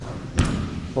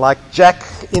like Jack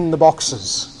in the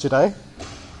boxes today,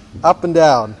 up and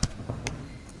down.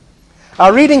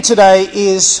 Our reading today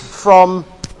is from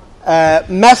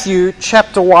Matthew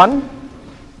chapter 1,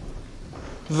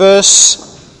 verse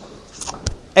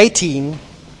 18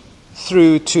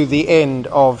 through to the end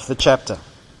of the chapter.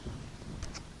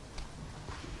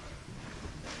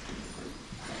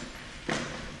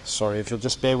 Sorry, if you'll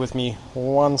just bear with me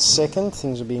 1 second.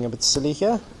 Things are being a bit silly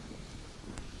here.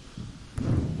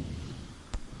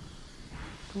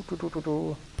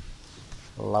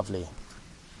 Lovely.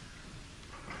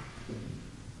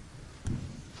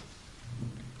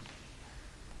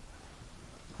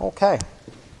 Okay.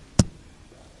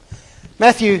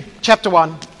 Matthew chapter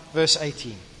 1, verse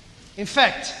 18. In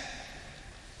fact,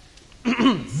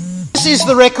 this is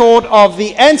the record of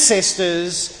the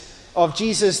ancestors of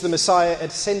Jesus the Messiah, a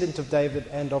descendant of David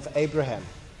and of Abraham.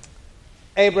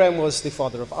 Abraham was the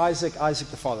father of Isaac, Isaac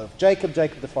the father of Jacob,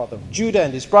 Jacob the father of Judah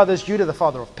and his brothers, Judah the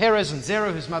father of Perez and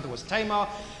Zerah, whose mother was Tamar.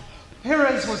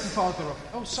 Perez was the father of...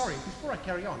 Oh, sorry, before I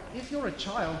carry on, if you're a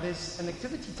child, there's an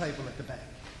activity table at the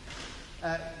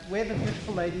back, where the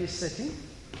beautiful lady is sitting.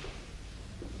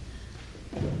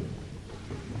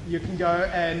 You can go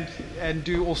and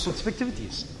do all sorts of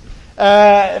activities.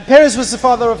 Perez was the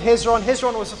father of Hezron.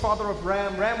 Hezron was the father of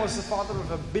Ram. Ram was the father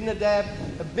of Abinadab.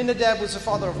 Abinadab was the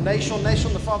father of Nahshon.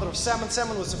 Nahshon the father of Salmon.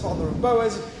 Salmon was the father of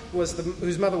Boaz,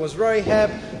 whose mother was Rahab.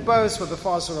 Boaz was the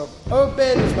father of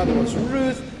Obed, whose mother was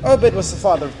Ruth. Obed was the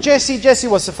father of Jesse. Jesse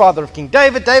was the father of King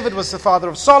David. David was the father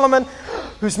of Solomon,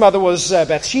 whose mother was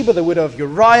Bathsheba, the widow of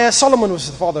Uriah. Solomon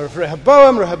was the father of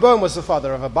Rehoboam. Rehoboam was the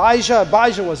father of Abijah.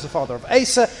 Abijah was the father of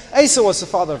Asa. Asa was the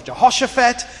father of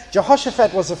Jehoshaphat.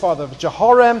 Jehoshaphat was the father of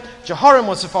Jehoram. Jehoram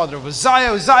was the father of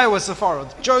Uzziah. Uzziah was the father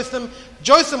of Jotham.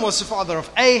 Jotham was the father of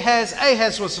Ahaz.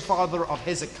 Ahaz was the father of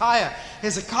Hezekiah.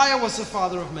 Hezekiah was the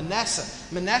father of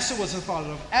Manasseh. Manasseh was the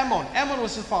father of Ammon. Ammon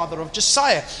was the father of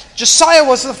Josiah. Josiah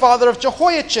was the father of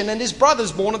Jehoiachin and his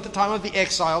brothers born at the time of the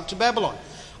exile to Babylon.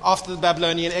 After the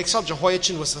Babylonian exile,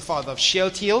 Jehoiachin was the father of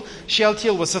Shealtiel.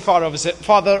 Shealtiel was the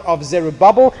father of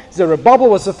Zerubbabel. Zerubbabel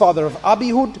was the father of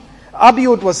Abihud.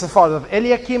 Abihud was the father of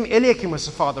Eliakim. Eliakim was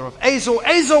the father of Azor.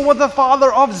 Azor was the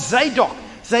father of Zadok.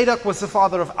 Zadok was the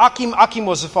father of Akim. Akim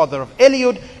was the father of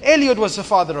Eliud. Eliud was the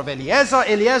father of Eleazar.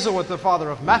 Eleazar was the father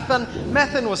of Mathan.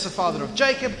 Mathan was the father of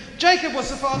Jacob. Jacob was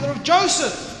the father of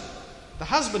Joseph, the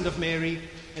husband of Mary.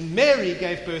 And Mary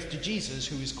gave birth to Jesus,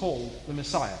 who is called the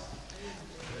Messiah.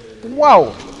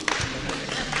 Wow.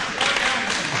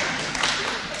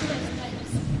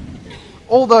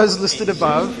 All those listed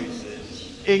above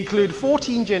include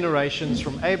 14 generations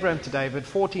from Abraham to David,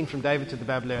 14 from David to the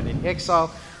Babylonian exile,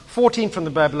 14 from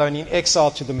the Babylonian exile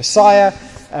to the Messiah.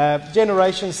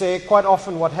 Generations there, quite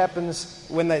often what happens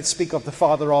when they speak of the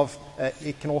father of,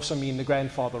 it can also mean the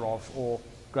grandfather of or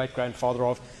great-grandfather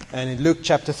of. And in Luke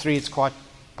chapter 3, it's quite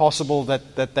possible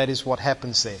that is what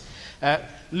happens there.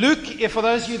 Luke, for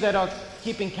those of you that are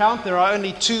keeping count, there are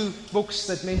only 2 books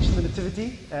that mention the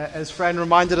Nativity, as Fran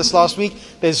reminded us last week.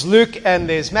 There's Luke and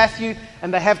there's Matthew,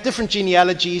 and they have different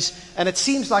genealogies. And it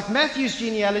seems like Matthew's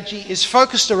genealogy is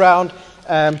focused around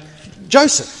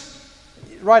Joseph.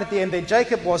 Right at the end there,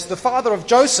 Jacob was the father of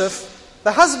Joseph,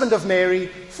 the husband of Mary,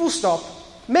 full stop.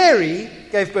 Mary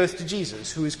gave birth to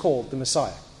Jesus, who is called the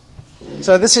Messiah.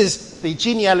 So this is the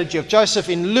genealogy of Joseph.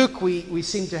 In Luke, we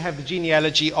seem to have the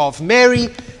genealogy of Mary.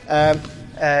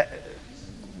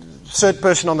 Third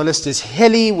person on the list is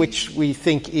Heli, which we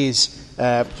think is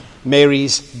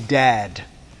Mary's dad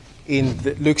in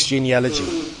Luke's genealogy.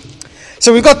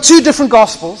 So we've got 2 different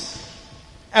Gospels,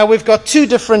 and we've got 2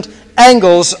 different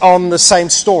angles on the same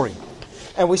story.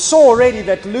 And we saw already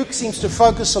that Luke seems to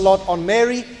focus a lot on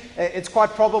Mary. It's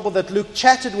quite probable that Luke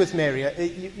chatted with Mary.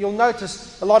 You'll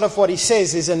notice a lot of what he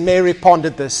says is, and Mary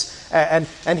pondered this,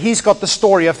 and he's got the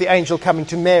story of the angel coming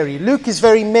to Mary. Luke is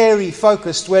very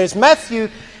Mary-focused, whereas Matthew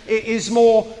is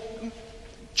more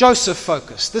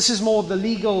Joseph-focused. This is more the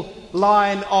legal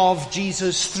line of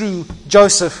Jesus through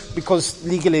Joseph, because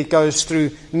legally it goes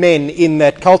through men in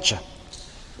that culture.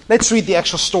 Let's read the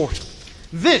actual story.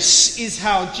 This is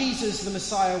how Jesus the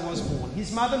Messiah was born.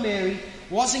 His mother Mary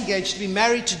was engaged to be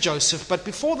married to Joseph, but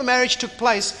before the marriage took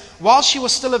place, while she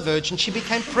was still a virgin, she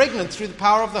became pregnant through the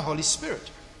power of the Holy Spirit.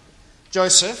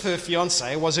 Joseph, her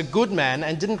fiancé, was a good man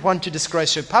and didn't want to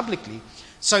disgrace her publicly,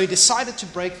 so he decided to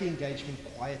break the engagement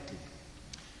quietly.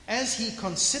 As he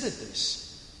considered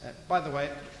this, by the way,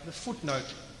 the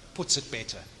footnote puts it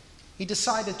better. He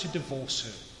decided to divorce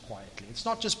her quietly. It's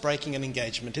not just breaking an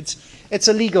engagement, it's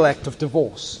a legal act of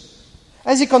divorce.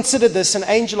 As he considered this, an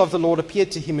angel of the Lord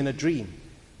appeared to him in a dream.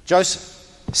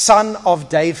 Joseph, son of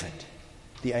David,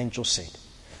 the angel said,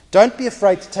 Don't be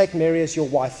afraid to take Mary as your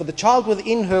wife, for the child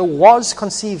within her was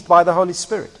conceived by the Holy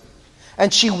Spirit.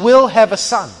 And she will have a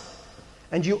son,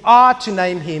 and you are to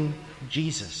name him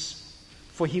Jesus,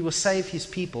 for he will save his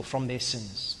people from their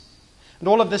sins. And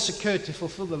all of this occurred to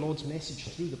fulfill the Lord's message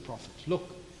through the prophet. Look,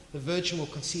 the virgin will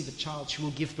conceive a child. She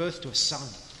will give birth to a son,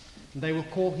 and they will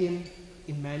call him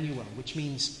Emmanuel, which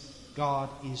means God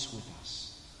is with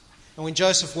us. And when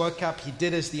Joseph woke up, he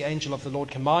did as the angel of the Lord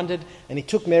commanded, and he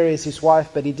took Mary as his wife,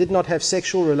 but he did not have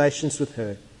sexual relations with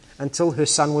her until her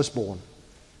son was born.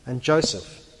 And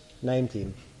Joseph named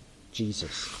him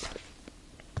Jesus.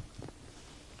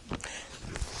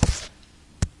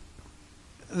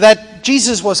 That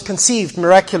Jesus was conceived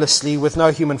miraculously with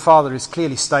no human father is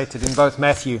clearly stated in both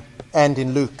Matthew and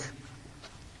in Luke.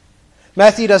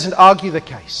 Matthew doesn't argue the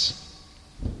case.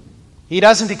 He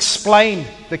doesn't explain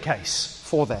the case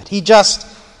for that. He just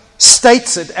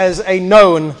states it as a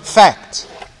known fact.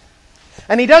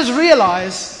 And he does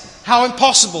realize how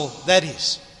impossible that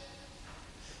is.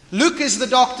 Luke is the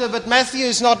doctor, but Matthew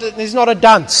is not a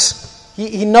dunce.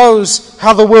 He knows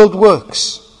how the world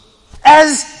works.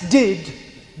 As did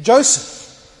Joseph.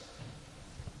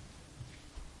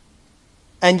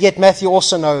 And yet Matthew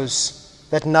also knows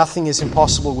that nothing is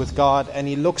impossible with God, and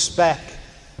he looks back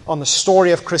on the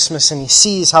story of Christmas and he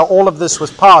sees how all of this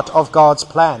was part of God's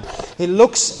plan. He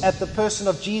looks at the person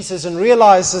of Jesus and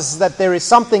realizes that there is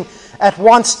something at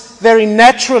once very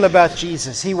natural about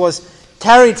Jesus. He was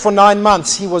carried for 9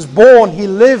 months. He was born. He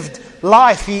lived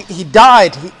life. He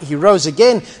died. He rose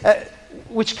again,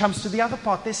 which comes to the other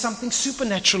part. There's something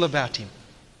supernatural about him.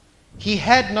 He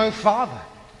had no father.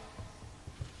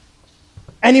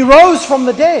 And he rose from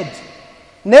the dead,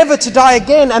 never to die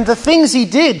again. And the things he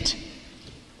did,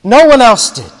 no one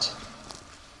else did.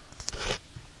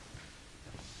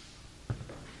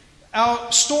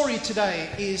 Our story today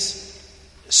is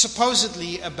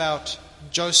supposedly about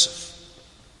Joseph.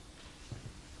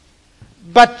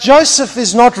 But Joseph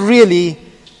is not really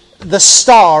the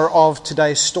star of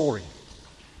today's story.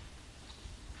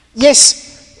 Yes,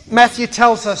 Matthew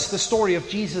tells us the story of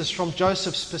Jesus from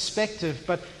Joseph's perspective,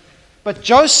 but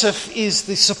Joseph is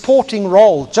the supporting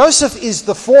role. Joseph is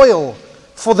the foil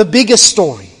for the bigger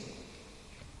story.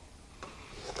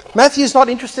 Matthew is not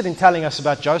interested in telling us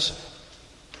about Joseph.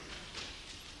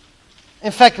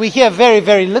 In fact, we hear very,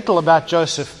 very little about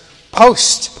Joseph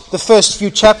post the first few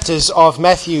chapters of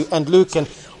Matthew and Luke, and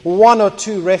 1 or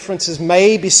 2 references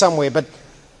maybe somewhere, but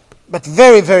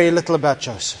very, very little about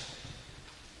Joseph.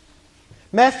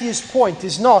 Matthew's point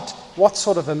is not what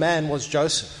sort of a man was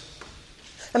Joseph.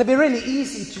 And it'd be really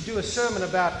easy to do a sermon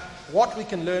about what we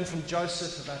can learn from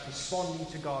Joseph about responding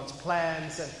to God's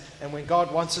plans and when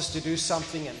God wants us to do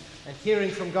something and hearing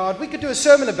from God. We could do a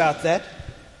sermon about that.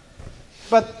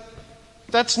 But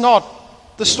that's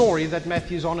not the story that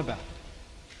Matthew's on about.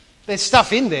 There's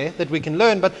stuff in there that we can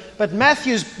learn, but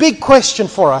Matthew's big question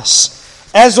for us,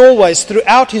 as always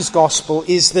throughout his gospel,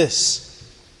 is this: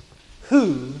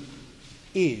 who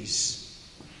is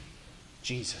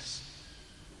Jesus?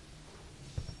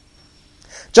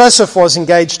 Joseph was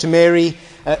engaged to Mary.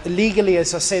 Legally,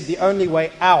 as I said, the only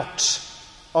way out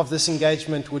of this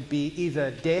engagement would be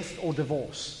either death or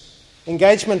divorce.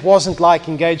 Engagement wasn't like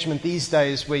engagement these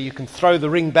days where you can throw the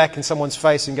ring back in someone's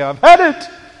face and go, "I've had it."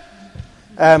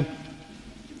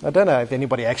 I don't know if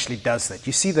anybody actually does that.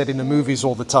 You see that in the movies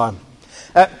all the time.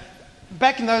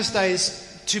 Back in those days,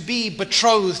 to be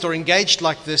betrothed or engaged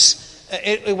like this,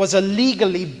 it was a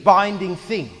legally binding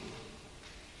thing.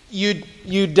 You'd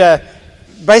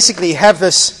basically have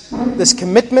this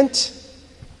commitment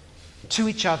to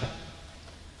each other.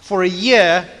 For a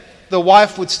year, the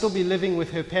wife would still be living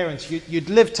with her parents. You'd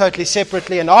live totally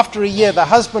separately, and after a year, the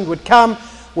husband would come,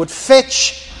 would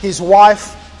fetch his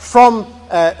wife from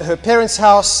her parents'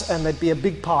 house, and there'd be a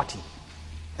big party.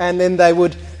 And then they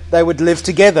would live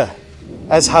together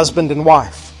as husband and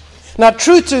wife. Now,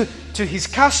 true to his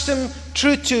custom,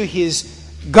 true to his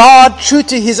God, true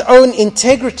to his own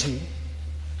integrity,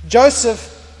 Joseph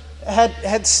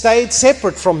had stayed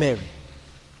separate from Mary.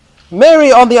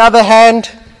 Mary, on the other hand,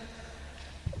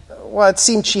 well, it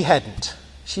seemed she hadn't.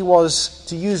 She was,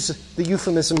 to use the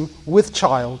euphemism, with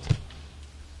child.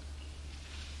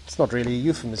 It's not really a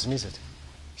euphemism, is it?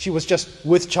 She was just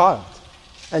with child.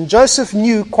 And Joseph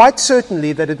knew quite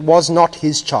certainly that it was not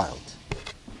his child.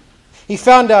 He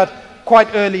found out quite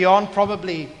early on,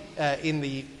 probably in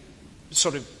the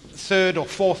sort of 3rd or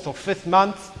 4th or 5th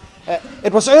month.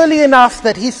 It was early enough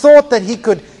that he thought that he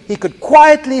could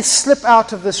quietly slip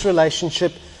out of this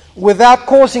relationship without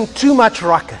causing too much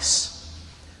ruckus.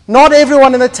 Not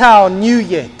everyone in the town knew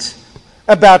yet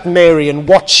about Mary and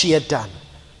what she had done.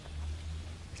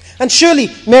 And surely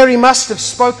Mary must have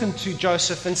spoken to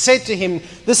Joseph and said to him,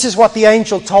 this is what the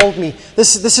angel told me.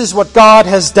 This is what God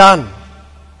has done.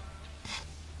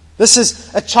 This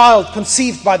is a child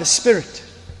conceived by the Spirit.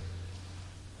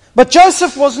 But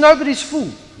Joseph was nobody's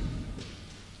fool.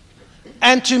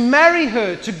 And to marry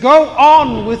her, to go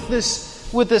on with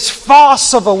this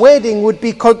farce of a wedding would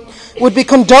be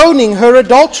condoning her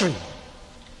adultery.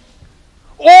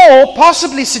 Or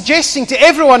possibly suggesting to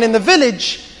everyone in the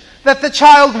village that the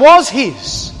child was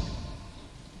his.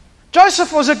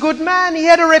 Joseph was a good man. He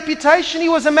had a reputation. He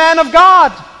was a man of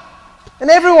God.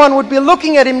 And everyone would be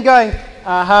looking at him going,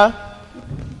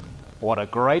 what a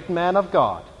great man of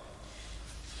God.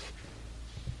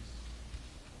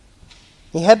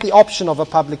 He had the option of a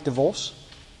public divorce.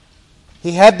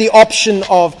 He had the option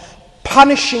of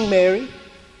punishing Mary.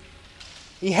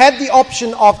 He had the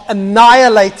option of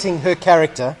annihilating her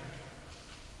character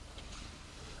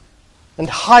and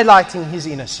highlighting his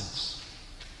innocence.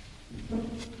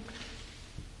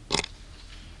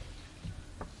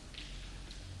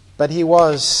 But he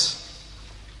was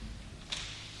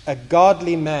a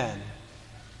godly man,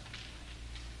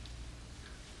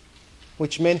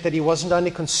 which meant that he wasn't only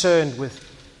concerned with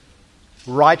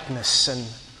rightness and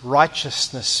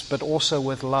righteousness, but also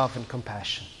with love and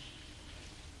compassion.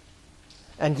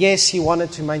 And yes, he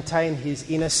wanted to maintain his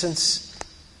innocence,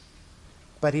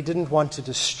 but he didn't want to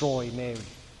destroy Mary.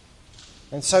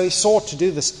 And so he sought to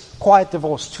do this quiet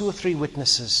divorce, 2 or 3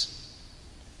 witnesses,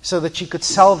 so that she could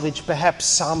salvage perhaps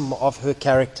some of her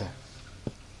character.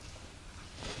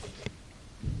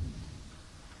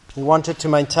 He wanted to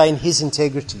maintain his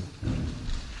integrity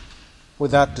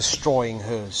without destroying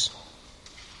hers.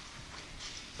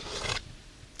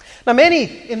 Now, many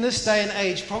in this day and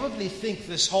age probably think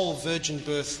this whole virgin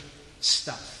birth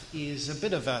stuff is a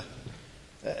bit of a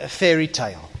fairy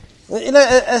tale,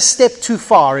 a step too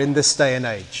far in this day and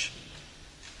age.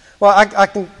 Well, I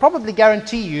can probably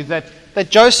guarantee you that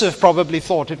Joseph probably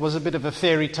thought it was a bit of a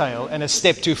fairy tale and a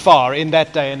step too far in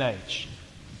that day and age.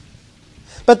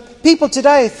 But people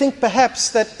today think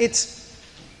perhaps that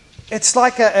it's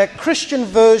like a Christian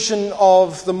version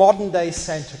of the modern day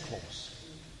Santa Claus.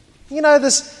 You know,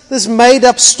 this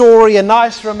made-up story, a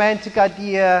nice romantic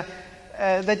idea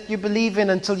that you believe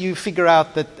in until you figure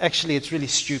out that actually it's really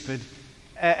stupid,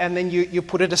 and then you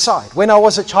put it aside. When I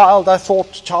was a child, I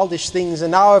thought childish things,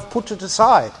 and now I've put it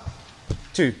aside,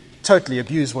 to totally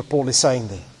abuse what Paul is saying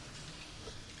there.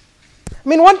 I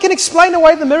mean, one can explain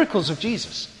away the miracles of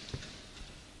Jesus.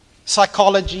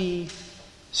 Psychology,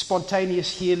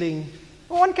 spontaneous healing.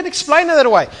 One can explain that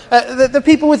away. The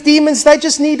people with demons, they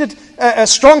just needed a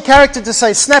strong character to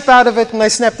say, snap out of it, and they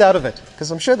snapped out of it. Because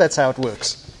I'm sure that's how it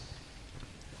works.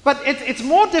 But it's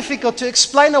more difficult to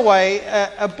explain away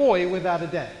a boy without a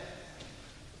dad.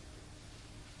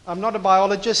 I'm not a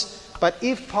biologist, but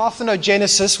if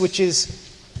parthenogenesis, which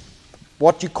is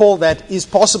what you call that, is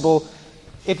possible,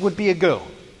 it would be a girl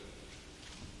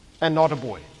and not a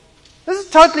boy. This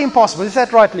is totally impossible. Is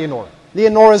that right, Leonora?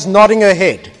 Leonora's nodding her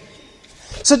head.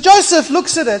 So Joseph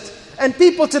looks at it, and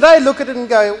people today look at it and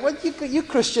go, well, you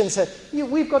Christians,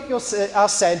 we've got our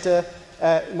Santa,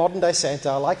 modern-day Santa.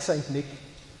 I like St. Nick.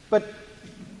 But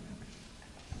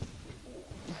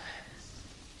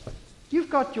you've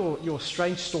got your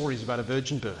strange stories about a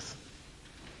virgin birth.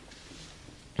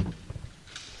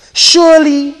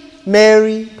 Surely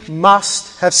Mary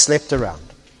must have slept around.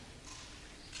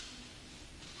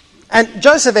 And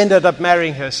Joseph ended up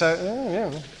marrying her, so,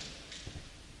 yeah.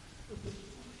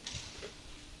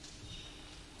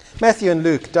 Matthew and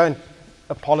Luke don't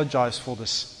apologize for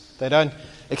this. They don't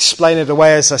explain it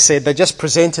away, as I said. They just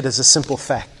present it as a simple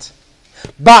fact.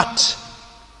 But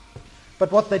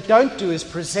what they don't do is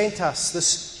present us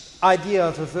this idea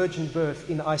of a virgin birth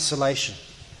in isolation.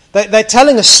 They're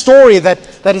telling a story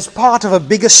that is part of a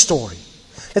bigger story.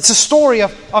 It's a story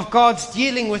of God's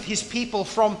dealing with his people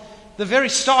from the very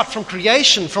start, from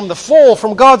creation, from the fall,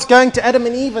 from God's going to Adam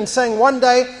and Eve and saying, one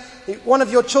day, one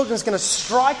of your children is going to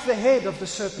strike the head of the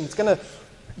serpent. It's going to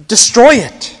destroy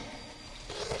it.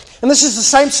 And this is the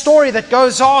same story that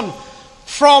goes on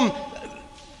from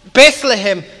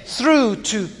Bethlehem through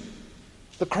to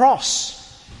the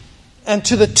cross and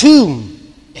to the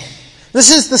tomb. This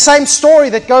is the same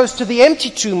story that goes to the empty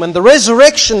tomb and the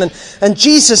resurrection and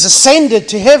Jesus ascended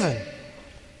to heaven.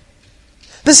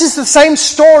 This is the same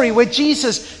story where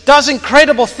Jesus does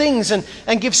incredible things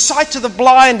and gives sight to the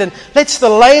blind and lets the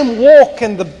lame walk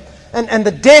and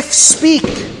the deaf speak.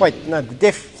 Wait, no, the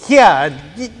deaf hear.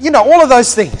 You know, all of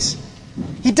those things.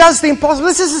 He does the impossible.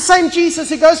 This is the same Jesus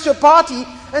who goes to a party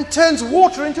and turns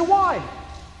water into wine.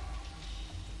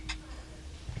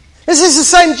 This is the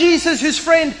same Jesus whose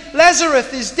friend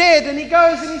Lazarus is dead, and he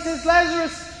goes and he says,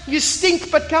 Lazarus, you stink,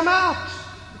 but come out.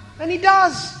 And he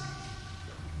does.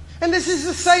 And this is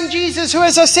the same Jesus who,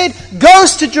 as I said,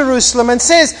 goes to Jerusalem and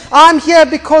says, I'm here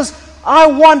because I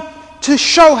want to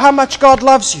show how much God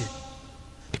loves you.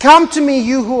 Come to me,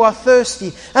 you who are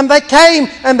thirsty. And they came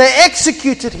and they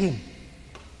executed him.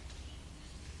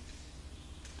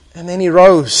 And then he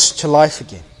rose to life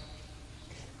again.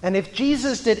 And if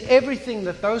Jesus did everything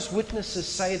that those witnesses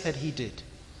say that he did,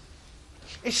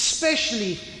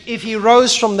 especially if he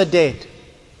rose from the dead,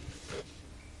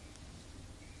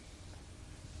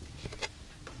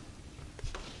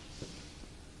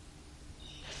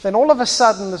 then all of a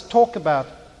sudden the talk about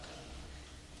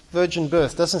virgin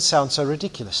birth doesn't sound so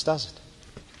ridiculous, does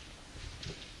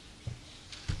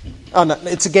it? Oh no,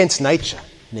 it's against nature,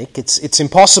 Nick. It's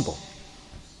impossible.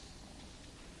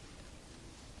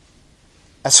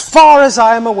 As far as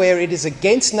I am aware, it is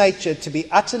against nature to be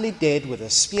utterly dead with a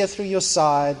spear through your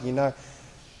side,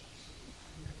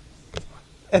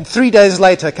 and 3 days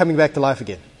later coming back to life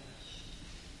again.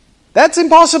 That's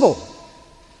impossible.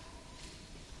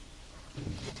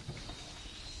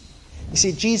 You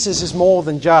see, Jesus is more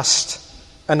than just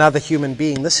another human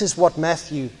being. This is what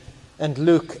Matthew and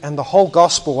Luke and the whole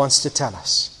gospel wants to tell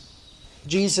us.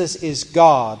 Jesus is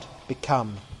God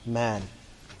become man.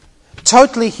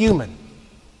 Totally human.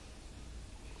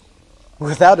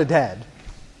 Without a dad.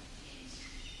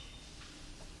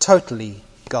 Totally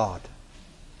God.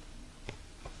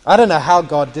 I don't know how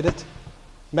God did it.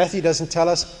 Matthew doesn't tell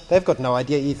us. They've got no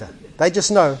idea either. They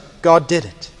just know God did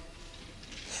it.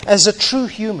 As a true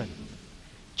human,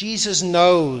 Jesus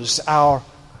knows our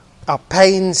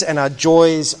pains and our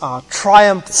joys, our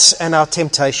triumphs and our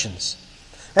temptations.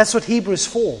 That's what Hebrews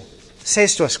 4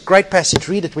 says to us. Great passage.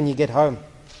 Read it when you get home.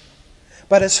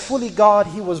 But as fully God,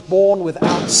 he was born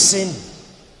without sin.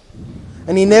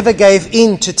 And he never gave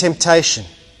in to temptation.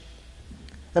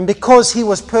 And because he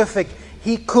was perfect,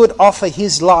 he could offer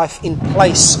his life in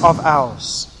place of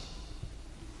ours.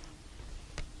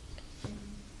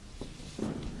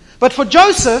 But for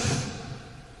Joseph,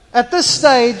 at this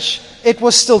stage, it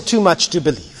was still too much to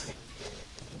believe.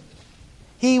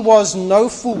 He was no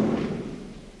fool.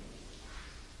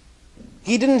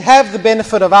 He didn't have the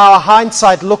benefit of our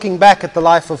hindsight looking back at the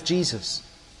life of Jesus.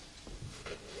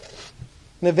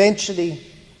 And eventually,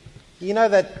 you know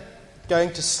that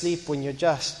going to sleep when you're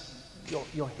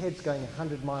your head's going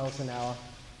 100 miles an hour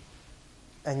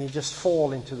and you just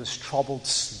fall into this troubled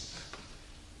sleep.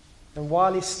 And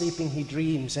while he's sleeping, he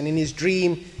dreams. And in his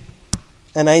dream,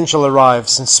 an angel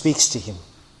arrives and speaks to him,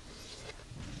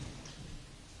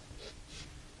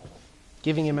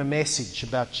 giving him a message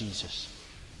about Jesus.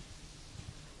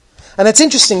 And it's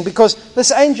interesting because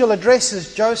this angel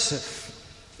addresses Joseph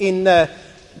in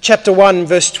chapter 1,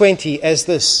 verse 20 as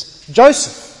this.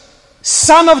 Joseph,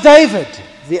 son of David,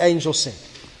 the angel said.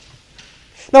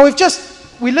 Now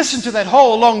we listened to that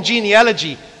whole long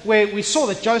genealogy where we saw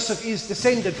that Joseph is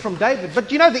descended from David. But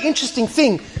the interesting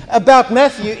thing about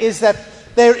Matthew is that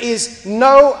there is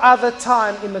no other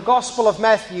time in the Gospel of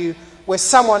Matthew where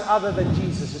someone other than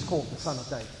Jesus is called the son of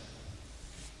David.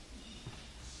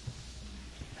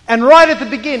 And right at the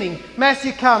beginning,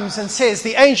 Matthew comes and says,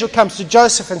 the angel comes to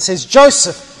Joseph and says,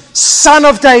 Joseph, son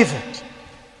of David.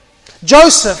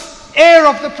 Joseph, heir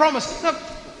of the promise. Now,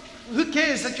 who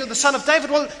cares that you're the son of David?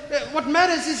 Well, what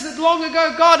matters is that long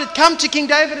ago God had come to King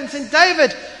David and said,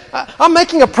 David, I'm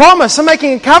making a promise, I'm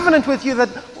making a covenant with you that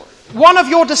one of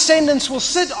your descendants will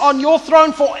sit on your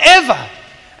throne forever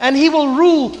and he will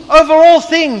rule over all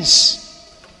things.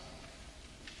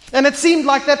 And it seemed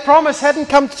like that promise hadn't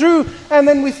come through. And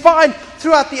then we find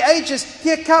throughout the ages,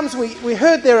 here comes, we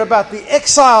heard there about the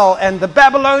exile and the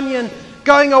Babylonian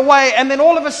going away. And then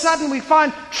all of a sudden we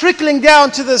find trickling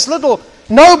down to this little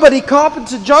nobody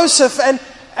carpenter, Joseph.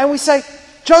 And we say,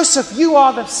 Joseph, you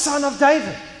are the son of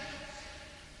David.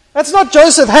 That's not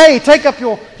Joseph, hey, take up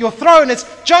your throne. It's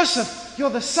Joseph, you're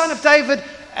the son of David.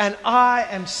 And I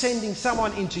am sending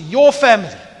someone into your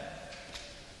family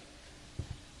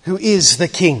who is the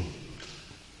king.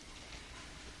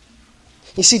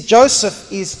 You see,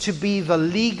 Joseph is to be the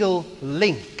legal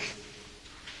link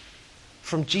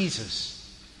from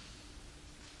Jesus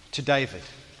to David.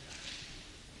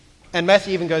 And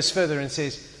Matthew even goes further and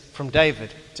says, from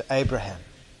David to Abraham,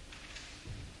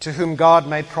 to whom God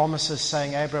made promises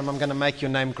saying, Abraham, I'm going to make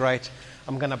your name great.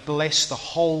 I'm going to bless the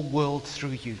whole world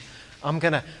through you. I'm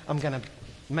going to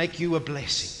make you a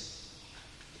blessing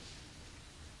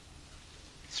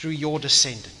through your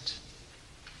descendant.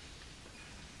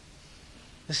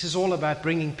 This is all about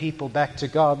bringing people back to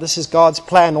God. This is God's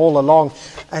plan all along.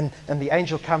 And the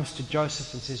angel comes to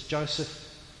Joseph and says,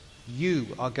 Joseph, you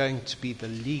are going to be the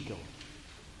legal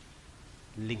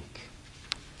link.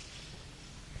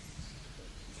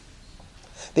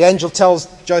 The angel tells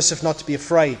Joseph not to be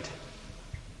afraid.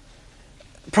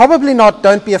 Probably not,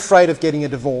 don't be afraid of getting a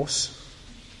divorce.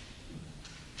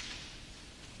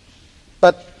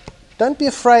 But don't be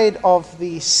afraid of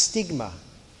the stigma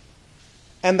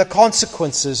and the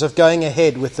consequences of going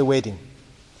ahead with the wedding.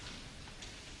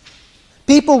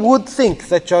 People would think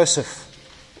that Joseph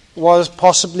was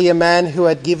possibly a man who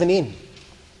had given in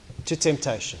to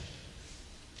temptation.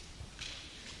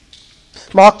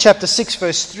 Mark chapter 6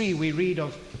 verse 3, we read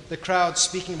of the crowd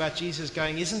speaking about Jesus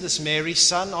going, isn't this Mary's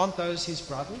son? Aren't those his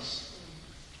brothers?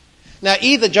 Now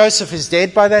either Joseph is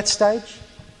dead by that stage,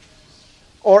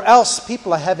 or else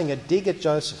people are having a dig at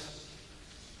Joseph.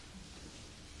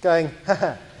 Going,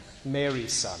 haha,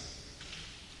 Mary's son.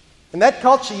 In that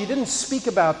culture, you didn't speak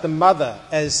about the mother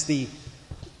as the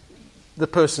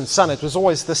person's son. It was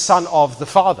always the son of the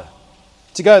father.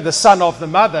 To go, the son of the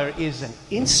mother is an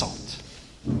insult.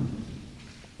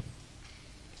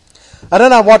 I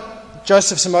don't know what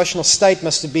Joseph's emotional state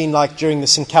must have been like during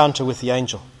this encounter with the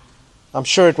angel. I'm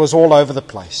sure it was all over the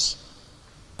place.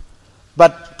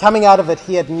 But coming out of it,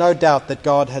 he had no doubt that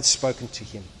God had spoken to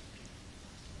him.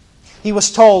 He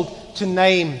was told to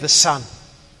name the son.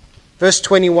 Verse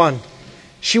 21,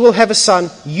 she will have a son.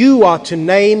 You are to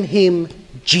name him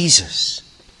Jesus.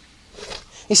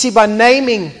 You see, by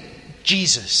naming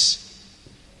Jesus,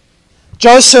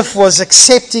 Joseph was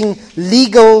accepting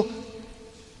legal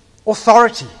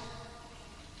authority.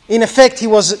 In effect, he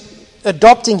was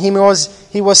adopting him.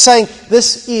 He was saying,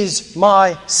 this is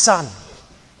my son.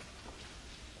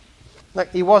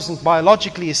 Like, he wasn't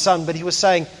biologically his son, but he was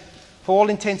saying, for all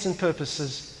intents and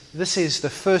purposes, this is the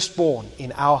firstborn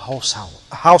in our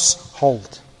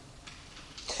household.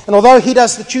 And although he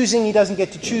does the choosing, he doesn't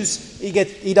get to choose.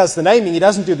 He does the naming. He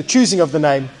doesn't do the choosing of the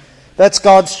name. That's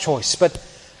God's choice.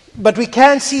 But we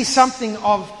can see something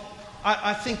of,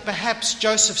 I think, perhaps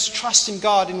Joseph's trust in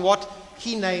God in what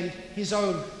he named his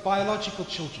own biological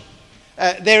children.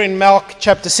 There in Mark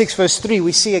chapter 6, verse 3,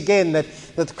 we see again that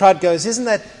the crowd goes, isn't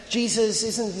that Jesus?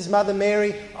 Isn't his mother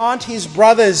Mary? Aren't his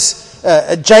brothers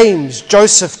James,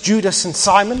 Joseph, Judas, and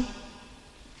Simon?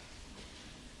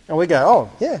 And we go,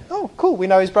 oh, yeah, oh, cool, we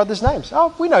know his brothers' names.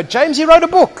 Oh, we know James, he wrote a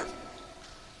book.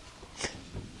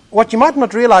 What you might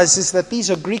not realize is that these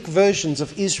are Greek versions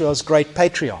of Israel's great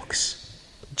patriarchs.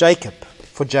 Jacob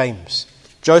for James,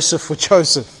 Joseph for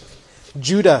Joseph,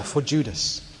 Judah for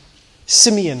Judas,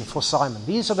 Simeon for Simon.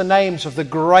 These are the names of the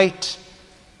great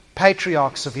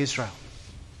patriarchs of Israel.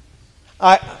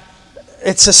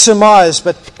 It's a surmise,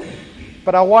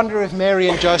 but I wonder if Mary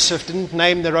and Joseph didn't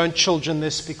name their own children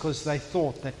this because they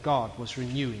thought that God was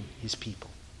renewing his people.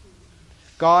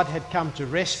 God had come to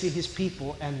rescue his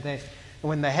people, and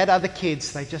when they had other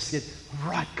kids, they just said,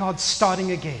 right, God's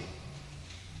starting again.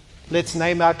 Let's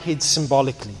name our kids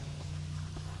symbolically.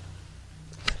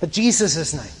 But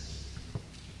Jesus' name,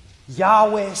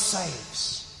 Yahweh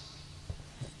saves.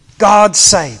 God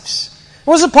saves. It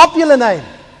was a popular name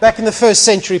back in the first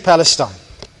century Palestine.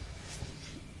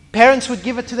 Parents would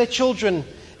give it to their children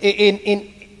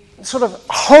in sort of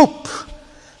hope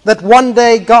that one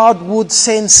day God would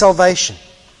send salvation.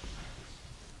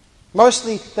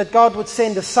 Mostly that God would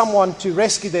send someone to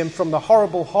rescue them from the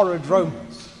horrible, horrid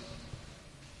Romans.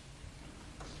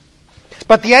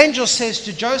 But the angel says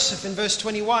to Joseph in verse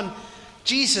 21,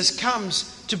 Jesus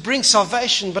comes to bring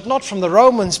salvation, but not from the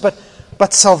Romans, but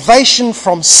salvation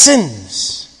from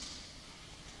sins,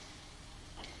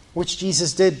 which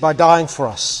Jesus did by dying for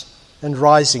us and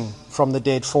rising from the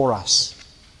dead for us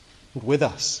and with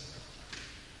us.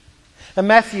 And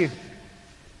Matthew,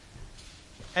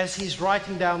 as he's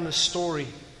writing down this story,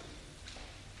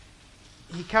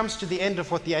 he comes to the end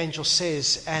of what the angel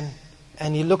says,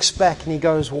 and he looks back and he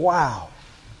goes, wow.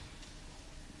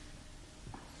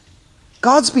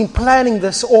 God's been planning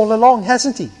this all along,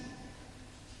 hasn't he?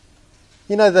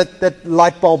 You know that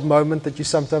light bulb moment that you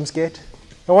sometimes get?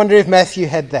 I wonder if Matthew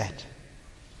had that.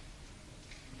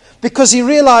 Because he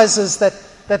realizes that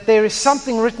there is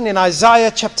something written in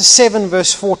Isaiah chapter 7,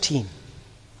 verse 14.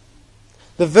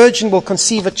 The virgin will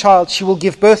conceive a child, she will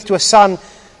give birth to a son,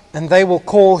 and they will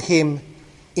call him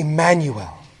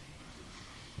Emmanuel.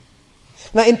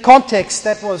 Now in context,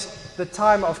 that was the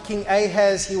time of King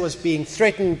Ahaz. He was being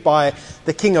threatened by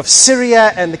the king of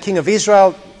Syria and the king of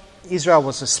Israel. Israel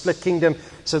was a split kingdom,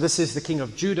 so this is the king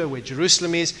of Judah, where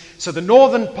Jerusalem is. So the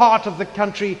northern part of the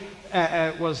country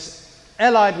was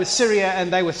allied with Syria,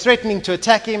 and they were threatening to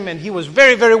attack him, and he was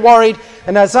very, very worried.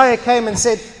 And Isaiah came and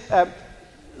said,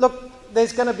 look,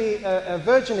 there's going to be a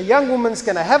virgin, a young woman's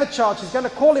going to have a child. She's going to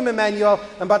call him Emmanuel.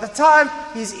 And by the time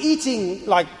he's eating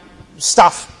like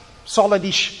stuff,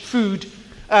 solidish food,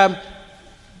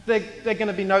 they're going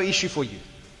to be no issue for you.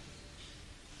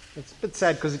 It's a bit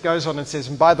sad because it goes on and says,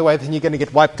 and by the way, then you're going to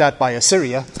get wiped out by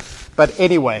Assyria. But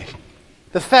anyway,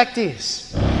 the fact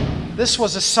is, this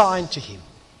was a sign to him.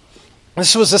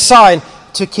 This was a sign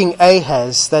to King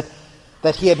Ahaz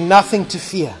that he had nothing to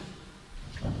fear.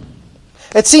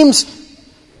 It seems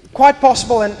quite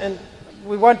possible, and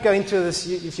we won't go into this.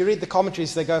 If you read the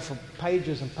commentaries, they go for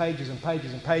pages and pages and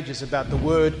pages and pages about the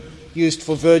word used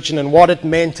for virgin and what it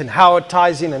meant and how it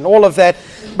ties in and all of that.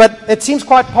 But it seems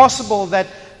quite possible that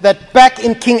back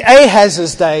in King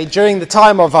Ahaz's day, during the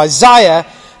time of Isaiah,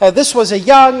 this was a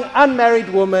young, unmarried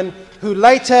woman who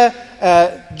later,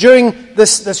 during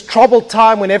this troubled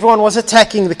time when everyone was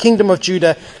attacking the kingdom of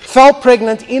Judah, fell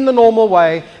pregnant in the normal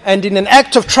way, and in an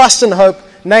act of trust and hope,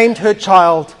 named her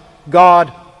child,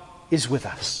 God is with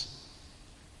us.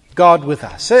 God with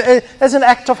us. As an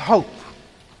act of hope.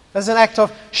 As an act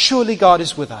of, surely God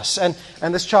is with us. And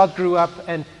this child grew up,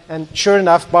 and sure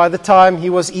enough, by the time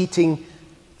he was eating,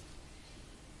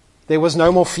 there was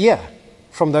no more fear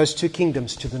from those two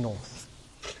kingdoms to the north.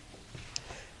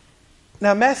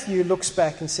 Now Matthew looks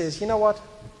back and says, you know what?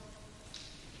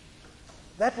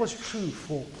 That was true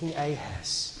for King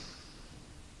Ahaz.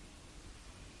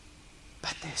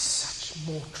 But there's such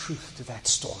more truth to that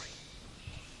story.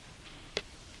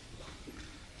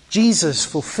 Jesus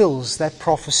fulfills that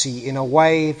prophecy in a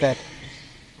way that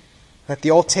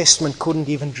the Old Testament couldn't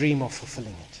even dream of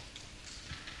fulfilling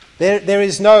it. There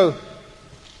is no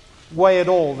way at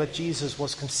all that Jesus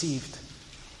was conceived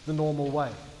the normal way.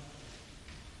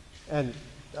 And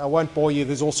I won't bore you,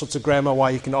 there's all sorts of grammar why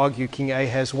you can argue King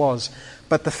Ahaz was.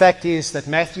 But the fact is that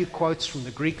Matthew quotes from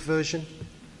the Greek version,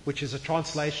 which is a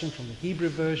translation from the Hebrew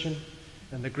version.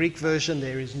 And the Greek version,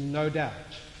 there is no doubt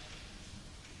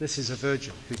this is a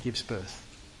virgin who gives birth.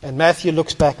 And Matthew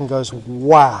looks back and goes,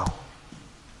 wow.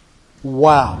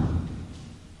 Wow.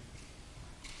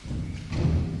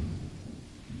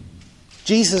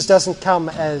 Jesus doesn't come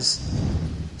as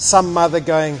some mother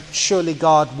going, surely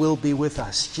God will be with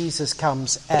us. Jesus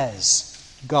comes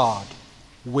as God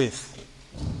with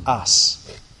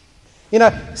us. You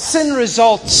know, sin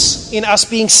results in us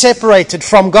being separated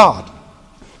from God.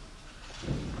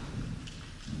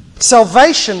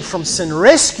 Salvation from sin,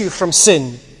 rescue from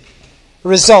sin,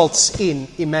 results in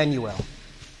Emmanuel,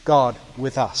 God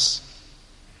with us.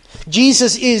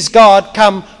 Jesus is God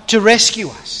come to rescue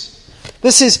us.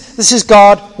 This is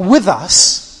God with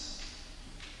us,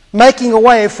 making a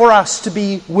way for us to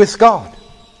be with God.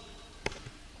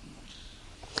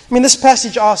 I mean, this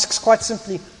passage asks quite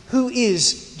simply, who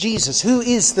is Jesus? Who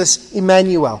is this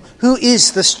Emmanuel? Who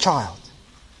is this child?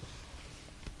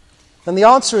 And the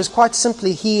answer is quite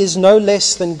simply, he is no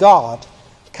less than God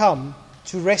come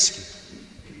to rescue.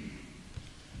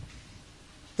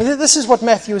 And this is what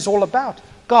Matthew is all about,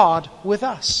 God with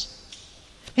us.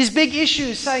 His big issue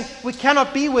is saying we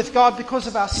cannot be with God because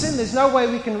of our sin. There's no way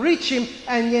we can reach him,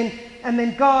 and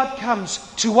then God comes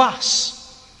to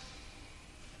us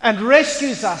and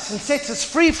rescues us and sets us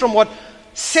free from what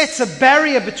sets a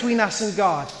barrier between us and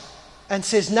God, and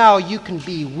says, now you can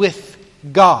be with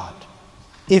God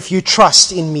if you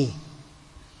trust in me.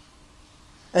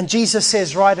 And Jesus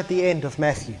says right at the end of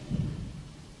Matthew,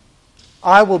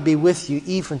 I will be with you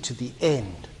even to the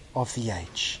end of the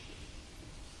age.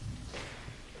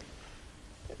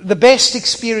 The best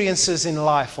experiences in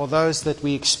life are those that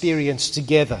we experience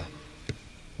together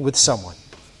with someone.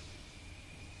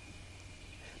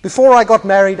 Before I got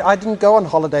married, I didn't go on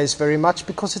holidays very much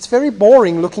because it's very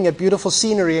boring looking at beautiful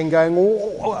scenery and going,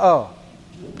 oh.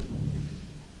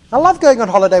 I love going on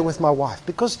holiday with my wife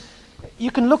because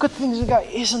you can look at things and go,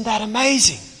 isn't that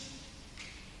amazing?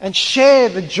 And share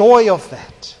the joy of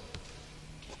that.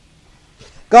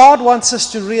 God wants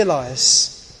us to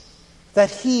realize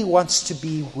that he wants to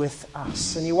be with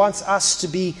us, and he wants us to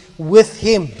be with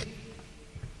him.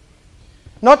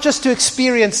 Not just to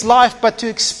experience life, but to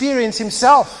experience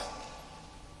himself.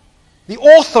 The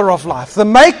author of life, the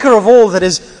maker of all that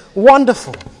is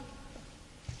wonderful.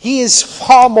 He is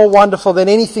far more wonderful than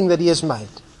anything that he has made.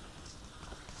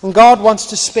 And God wants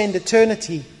to spend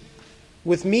eternity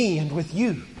with me and with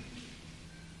you.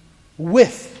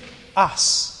 With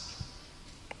us.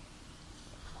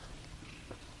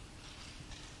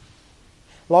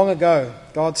 Long ago,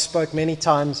 God spoke many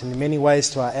times and in many ways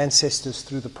to our ancestors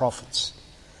through the prophets.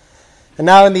 And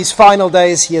now in these final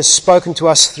days, he has spoken to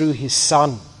us through his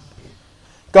Son.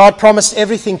 God promised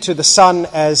everything to the Son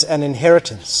as an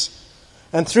inheritance.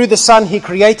 And through the Son, He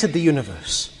created the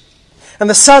universe. And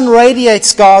the Son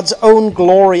radiates God's own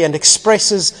glory and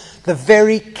expresses the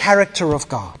very character of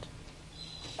God.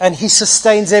 And He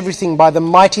sustains everything by the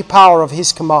mighty power of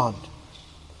His command.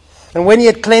 And when He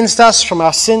had cleansed us from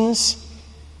our sins,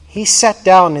 He sat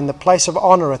down in the place of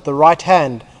honor at the right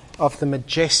hand of the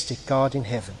majestic God in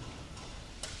heaven,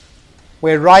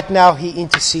 where right now He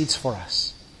intercedes for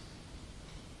us.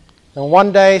 And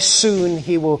one day soon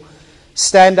He will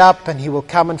stand up and He will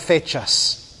come and fetch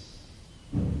us.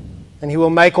 And He will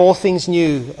make all things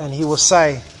new, and He will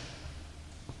say,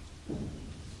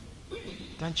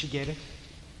 "Don't you get it?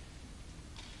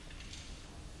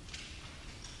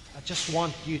 I just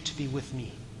want you to be with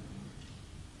me."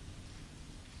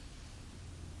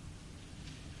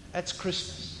 That's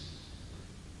Christmas.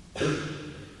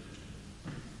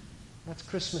 That's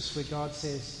Christmas, where God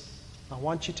says, "I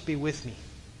want you to be with me.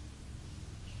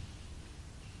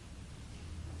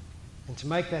 And to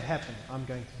make that happen, I'm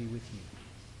going to be with you."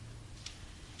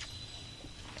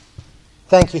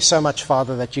 Thank you so much,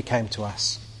 Father, that you came to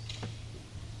us.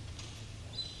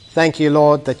 Thank you,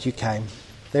 Lord, that you came.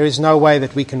 There is no way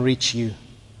that we can reach you.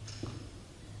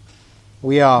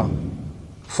 We are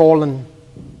fallen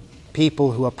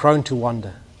people who are prone to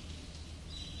wander.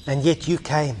 And yet you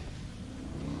came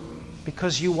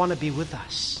because you want to be with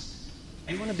us.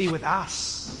 You want to be with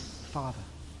us, Father.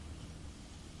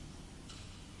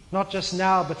 Not just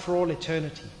now, but for all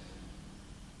eternity.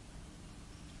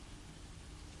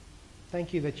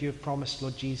 Thank you that you have promised,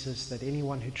 Lord Jesus, that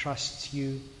anyone who trusts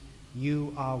you,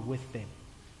 you are with them.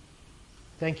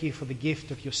 Thank you for the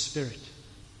gift of your Spirit.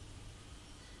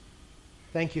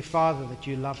 Thank you, Father, that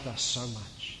you loved us so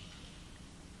much.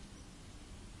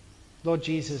 Lord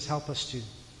Jesus, help us to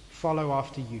follow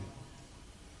after you.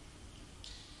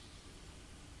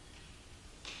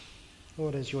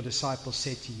 Lord, as your disciples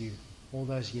said to you all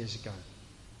those years ago,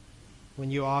 when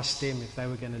you asked them if they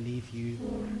were going to leave you,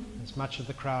 as much of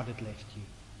the crowd had left you,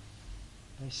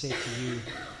 they said to you,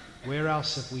 "Where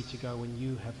else have we to go when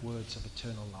you have words of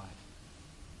eternal life?"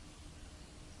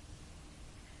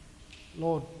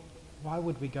 Lord, why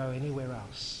would we go anywhere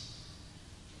else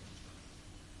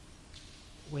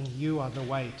when you are the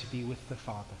way to be with the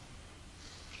Father?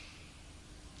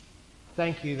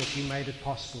 Thank you that you made it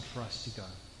possible for us to go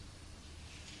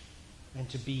and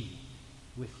to be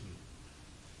with you.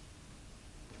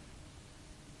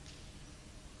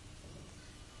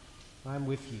 "I'm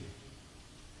with you,"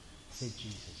 said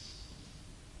Jesus,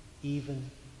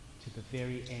 "even to the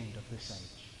very end of this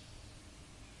age."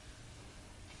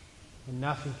 And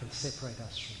nothing can separate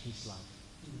us from His love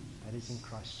that is in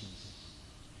Christ Jesus.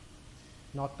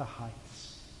 Not the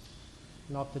heights,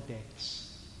 not the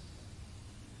depths,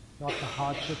 not the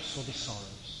hardships or the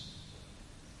sorrows,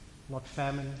 not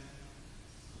famine,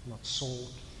 not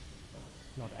sword,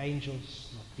 not angels,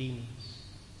 not demons.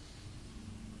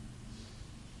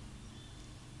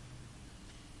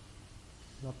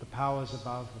 Not the powers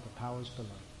above or the powers below.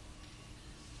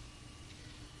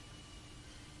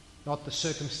 Not the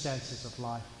circumstances of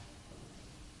life.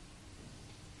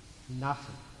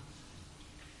 Nothing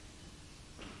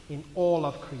in all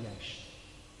of creation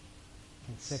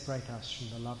can separate us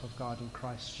from the love of God in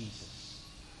Christ Jesus,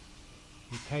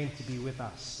 who came to be with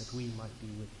us that we might be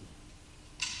with you.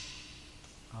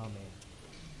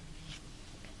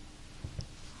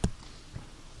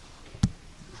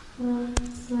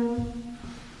 Amen.